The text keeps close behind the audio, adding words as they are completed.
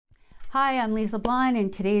Hi, I'm Lise Leblanc. In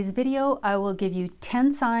today's video, I will give you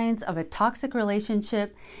 10 signs of a toxic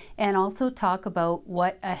relationship and also talk about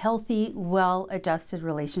what a healthy, well-adjusted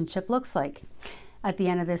relationship looks like. At the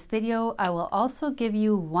end of this video, I will also give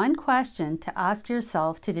you one question to ask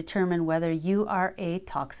yourself to determine whether you are a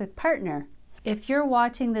toxic partner. If you're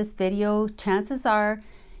watching this video, chances are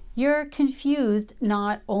you're confused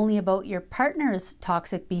not only about your partner's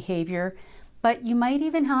toxic behavior, but you might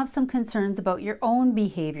even have some concerns about your own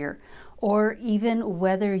behavior, or even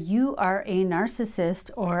whether you are a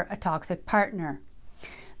narcissist or a toxic partner.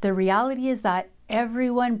 The reality is that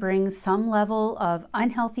everyone brings some level of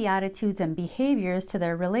unhealthy attitudes and behaviors to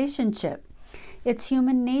their relationship. It's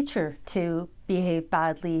human nature to behave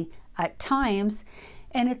badly at times,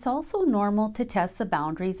 and it's also normal to test the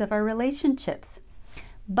boundaries of our relationships.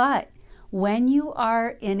 But when you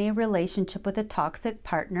are in a relationship with a toxic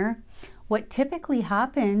partner, what typically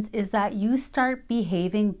happens is that you start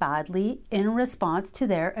behaving badly in response to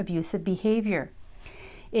their abusive behavior.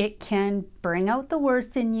 It can bring out the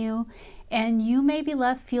worst in you, and you may be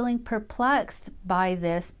left feeling perplexed by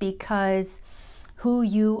this because who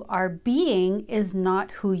you are being is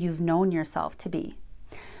not who you've known yourself to be.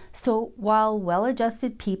 So while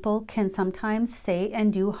well-adjusted people can sometimes say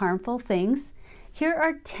and do harmful things, here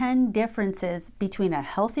are 10 differences between a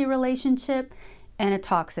healthy relationship and a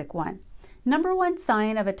toxic one. Number one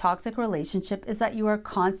sign of a toxic relationship is that you are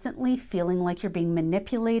constantly feeling like you're being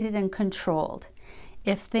manipulated and controlled.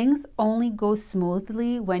 If things only go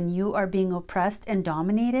smoothly when you are being oppressed and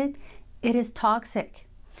dominated, it is toxic.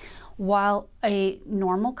 While a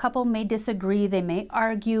normal couple may disagree, they may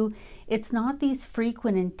argue, it's not these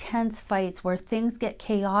frequent intense fights where things get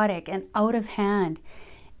chaotic and out of hand,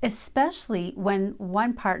 especially when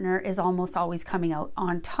one partner is almost always coming out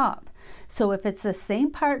on top. So if it's the same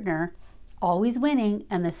partner always winning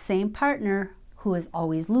and the same partner who is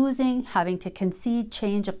always losing, having to concede,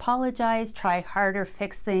 change, apologize, try harder,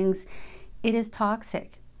 fix things, it is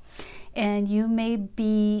toxic. And you may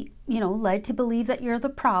be, led to believe that you're the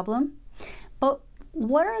problem, but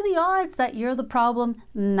what are the odds that you're the problem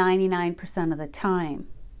 99% of the time?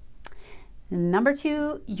 Number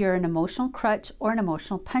two, you're an emotional crutch or an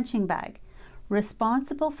emotional punching bag,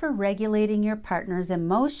 responsible for regulating your partner's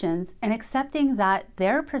emotions and accepting that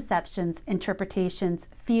their perceptions, interpretations,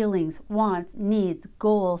 feelings, wants, needs,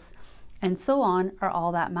 goals, and so on are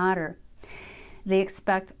all that matter. They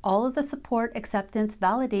expect all of the support, acceptance,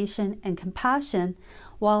 validation, and compassion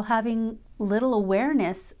while having little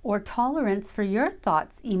awareness or tolerance for your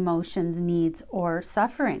thoughts, emotions, needs, or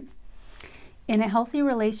suffering. In a healthy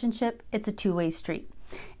relationship, it's a two-way street,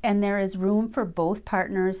 and there is room for both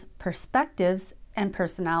partners' perspectives and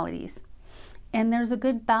personalities. And there's a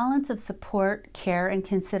good balance of support, care, and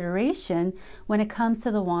consideration when it comes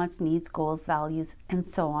to the wants, needs, goals, values, and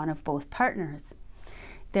so on of both partners.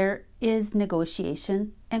 There is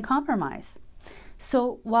negotiation and compromise.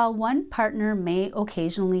 So while one partner may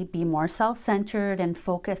occasionally be more self-centered and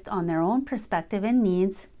focused on their own perspective and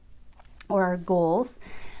needs or goals,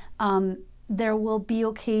 there will be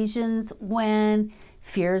occasions when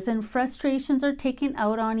fears and frustrations are taken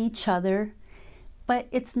out on each other, but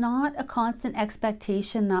it's not a constant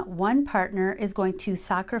expectation that one partner is going to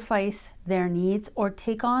sacrifice their needs or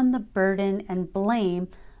take on the burden and blame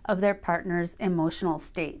of their partner's emotional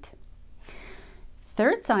state.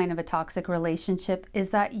 Third sign of a toxic relationship is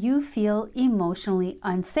that you feel emotionally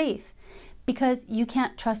unsafe because you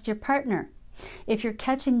can't trust your partner. If you're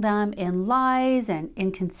catching them in lies and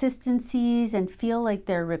inconsistencies and feel like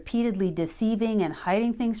they're repeatedly deceiving and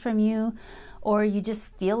hiding things from you, or you just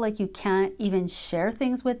feel like you can't even share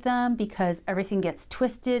things with them because everything gets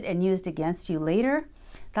twisted and used against you later,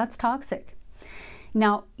 that's toxic.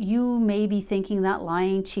 Now, you may be thinking that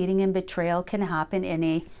lying, cheating, and betrayal can happen in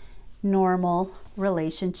a normal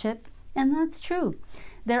relationship, and that's true.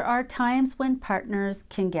 There are times when partners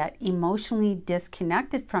can get emotionally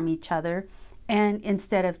disconnected from each other, and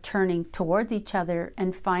instead of turning towards each other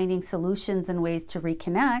and finding solutions and ways to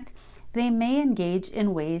reconnect, they may engage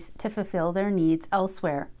in ways to fulfill their needs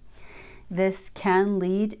elsewhere. This can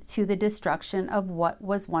lead to the destruction of what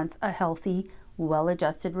was once a healthy,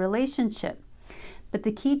 well-adjusted relationship. But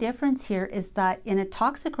the key difference here is that in a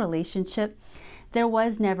toxic relationship, there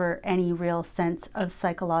was never any real sense of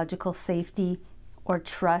psychological safety or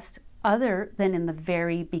trust other than in the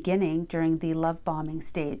very beginning during the love bombing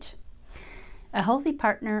stage. A healthy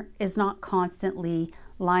partner is not constantly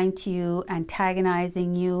lying to you,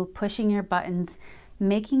 antagonizing you, pushing your buttons,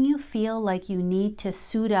 making you feel like you need to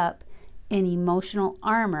suit up in emotional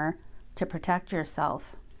armor to protect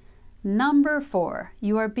yourself. Number 4,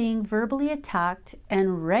 you are being verbally attacked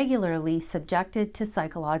and regularly subjected to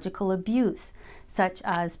psychological abuse, such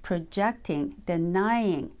as projecting,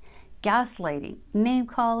 denying, gaslighting,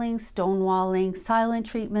 name-calling, stonewalling, silent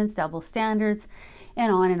treatments, double standards,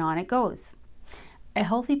 and on it goes. A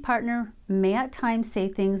healthy partner may at times say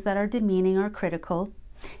things that are demeaning or critical,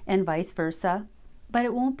 and vice versa, but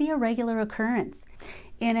it won't be a regular occurrence.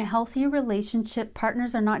 In a healthy relationship,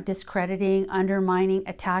 partners are not discrediting, undermining,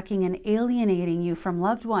 attacking, and alienating you from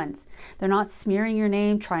loved ones. They're not smearing your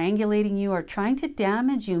name, triangulating you, or trying to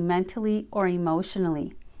damage you mentally or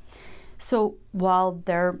emotionally. So while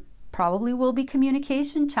there probably will be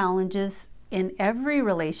communication challenges in every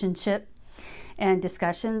relationship, and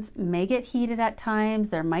discussions may get heated at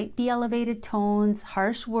times, there might be elevated tones,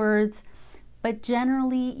 harsh words, but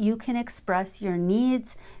generally you can express your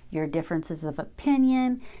needs, your differences of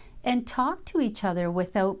opinion, and talk to each other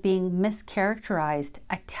without being mischaracterized,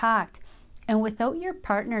 attacked, and without your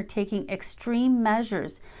partner taking extreme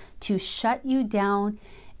measures to shut you down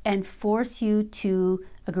and force you to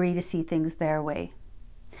agree to see things their way.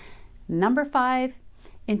 Number 5,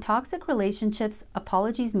 in toxic relationships,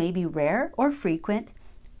 apologies may be rare or frequent,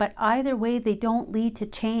 but either way, they don't lead to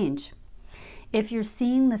change. If you're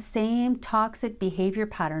seeing the same toxic behavior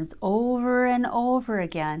patterns over and over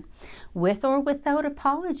again, with or without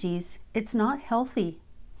apologies, it's not healthy.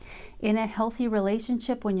 In a healthy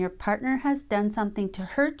relationship, when your partner has done something to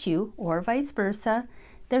hurt you, or vice versa,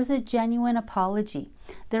 there's a genuine apology,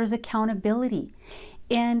 there's accountability,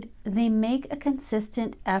 and they make a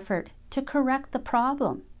consistent effort to correct the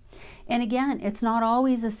problem. And again, it's not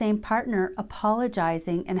always the same partner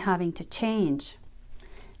apologizing and having to change.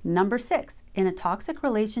 Number 6, in a toxic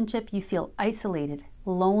relationship, you feel isolated,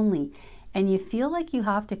 lonely, and you feel like you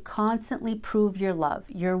have to constantly prove your love,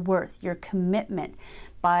 your worth, your commitment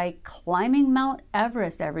by climbing Mount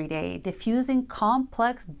Everest every day, diffusing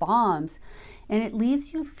complex bombs, and it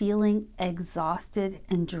leaves you feeling exhausted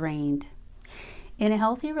and drained. In a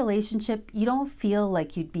healthy relationship, you don't feel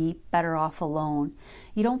like you'd be better off alone.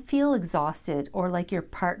 You don't feel exhausted or like your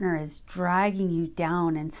partner is dragging you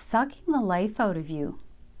down and sucking the life out of you.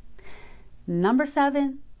 Number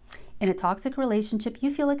 7, in a toxic relationship,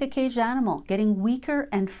 you feel like a caged animal, getting weaker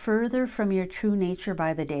and further from your true nature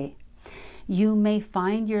by the day. You may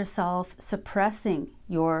find yourself suppressing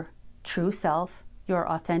your true self, your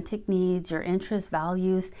authentic needs, your interests,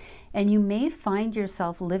 values, and you may find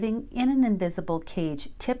yourself living in an invisible cage,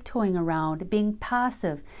 tiptoeing around, being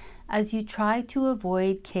passive as you try to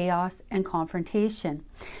avoid chaos and confrontation,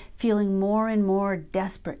 feeling more and more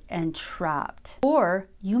desperate and trapped. Or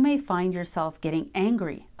you may find yourself getting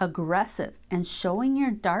angry, aggressive, and showing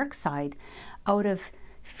your dark side out of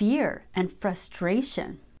fear and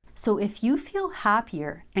frustration. So if you feel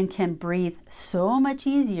happier and can breathe so much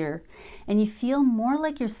easier, and you feel more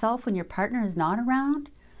like yourself when your partner is not around,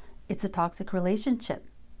 it's a toxic relationship.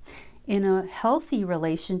 In a healthy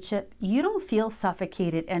relationship, you don't feel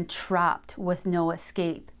suffocated and trapped with no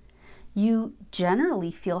escape. You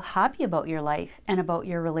generally feel happy about your life and about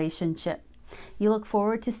your relationship. You look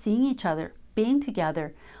forward to seeing each other, being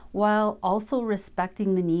together, while also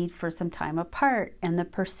respecting the need for some time apart and the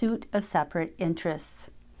pursuit of separate interests.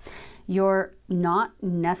 You're not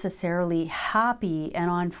necessarily happy and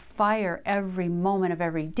on fire every moment of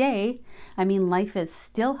every day. I mean, life is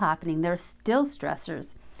still happening. There are still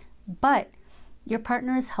stressors. But your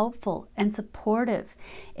partner is helpful and supportive,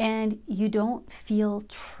 and you don't feel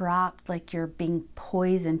trapped like you're being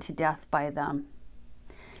poisoned to death by them.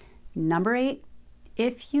 Number 8,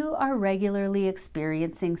 if you are regularly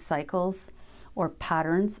experiencing cycles or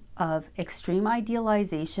patterns of extreme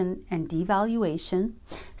idealization and devaluation,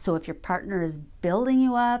 so if your partner is building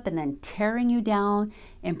you up and then tearing you down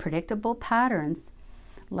in predictable patterns,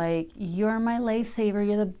 like, you're my lifesaver,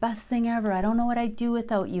 you're the best thing ever, I don't know what I'd do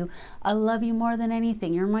without you, I love you more than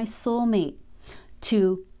anything, you're my soulmate,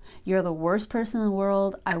 to you're the worst person in the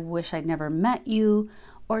world, I wish I'd never met you,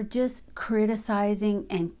 or just criticizing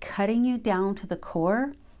and cutting you down to the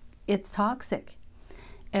core, it's toxic.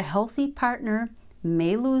 A healthy partner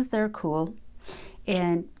may lose their cool,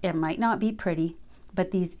 and it might not be pretty,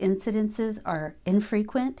 but these incidences are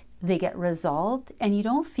infrequent, they get resolved, and you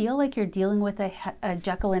don't feel like you're dealing with a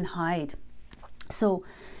Jekyll and Hyde. So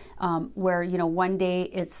where, you know, one day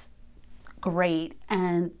it's great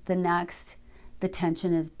and the next the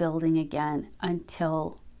tension is building again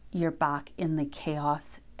until you're back in the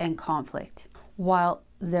chaos and conflict. While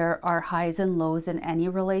there are highs and lows in any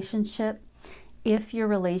relationship, if your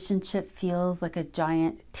relationship feels like a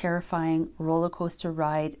giant, terrifying roller coaster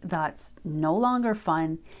ride that's no longer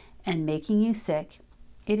fun and making you sick,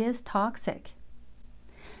 it is toxic.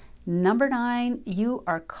 Number 9, you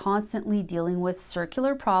are constantly dealing with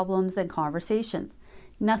circular problems and conversations.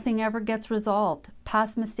 Nothing ever gets resolved.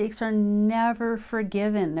 Past mistakes are never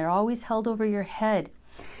forgiven. They're always held over your head.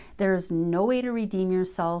 There is no way to redeem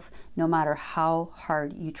yourself, no matter how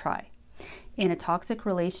hard you try. In a toxic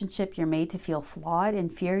relationship, you're made to feel flawed,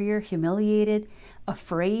 inferior, humiliated,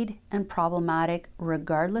 afraid, and problematic,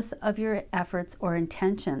 regardless of your efforts or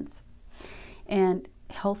intentions. And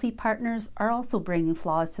healthy partners are also bringing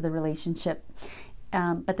flaws to the relationship,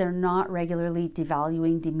 but they're not regularly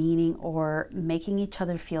devaluing, demeaning, or making each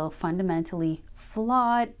other feel fundamentally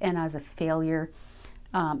flawed and as a failure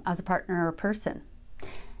as a partner or person.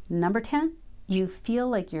 Number 10, you feel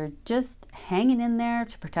like you're just hanging in there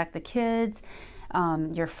to protect the kids,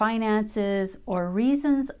 your finances, or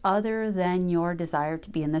reasons other than your desire to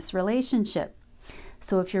be in this relationship.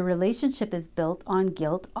 So if your relationship is built on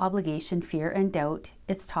guilt, obligation, fear, and doubt,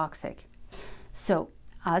 it's toxic. So,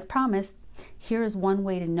 as promised, here is one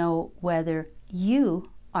way to know whether you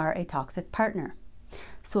are a toxic partner.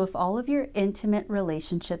 So if all of your intimate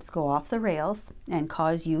relationships go off the rails and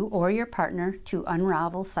cause you or your partner to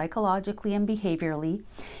unravel psychologically and behaviorally,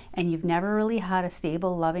 and you've never really had a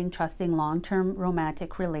stable, loving, trusting, long-term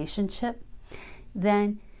romantic relationship,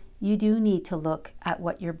 then you do need to look at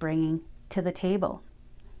what you're bringing to the table.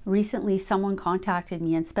 Recently, someone contacted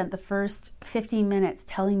me and spent the first 15 minutes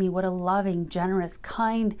telling me what a loving, generous,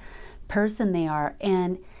 kind person they are,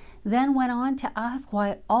 and then went on to ask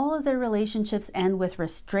why all of their relationships end with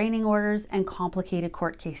restraining orders and complicated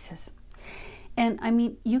court cases. And I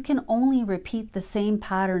mean, you can only repeat the same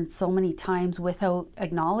pattern so many times without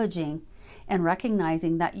acknowledging and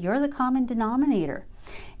recognizing that you're the common denominator,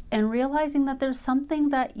 and realizing that there's something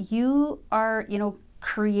that you are,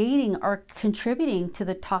 creating or contributing to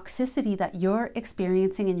the toxicity that you're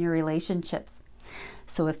experiencing in your relationships.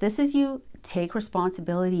 So if this is you, take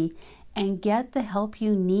responsibility and get the help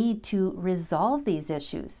you need to resolve these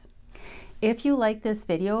issues. If you like this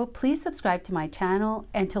video, please subscribe to my channel,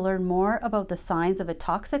 and to learn more about the signs of a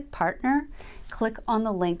toxic partner, click on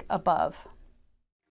the link above.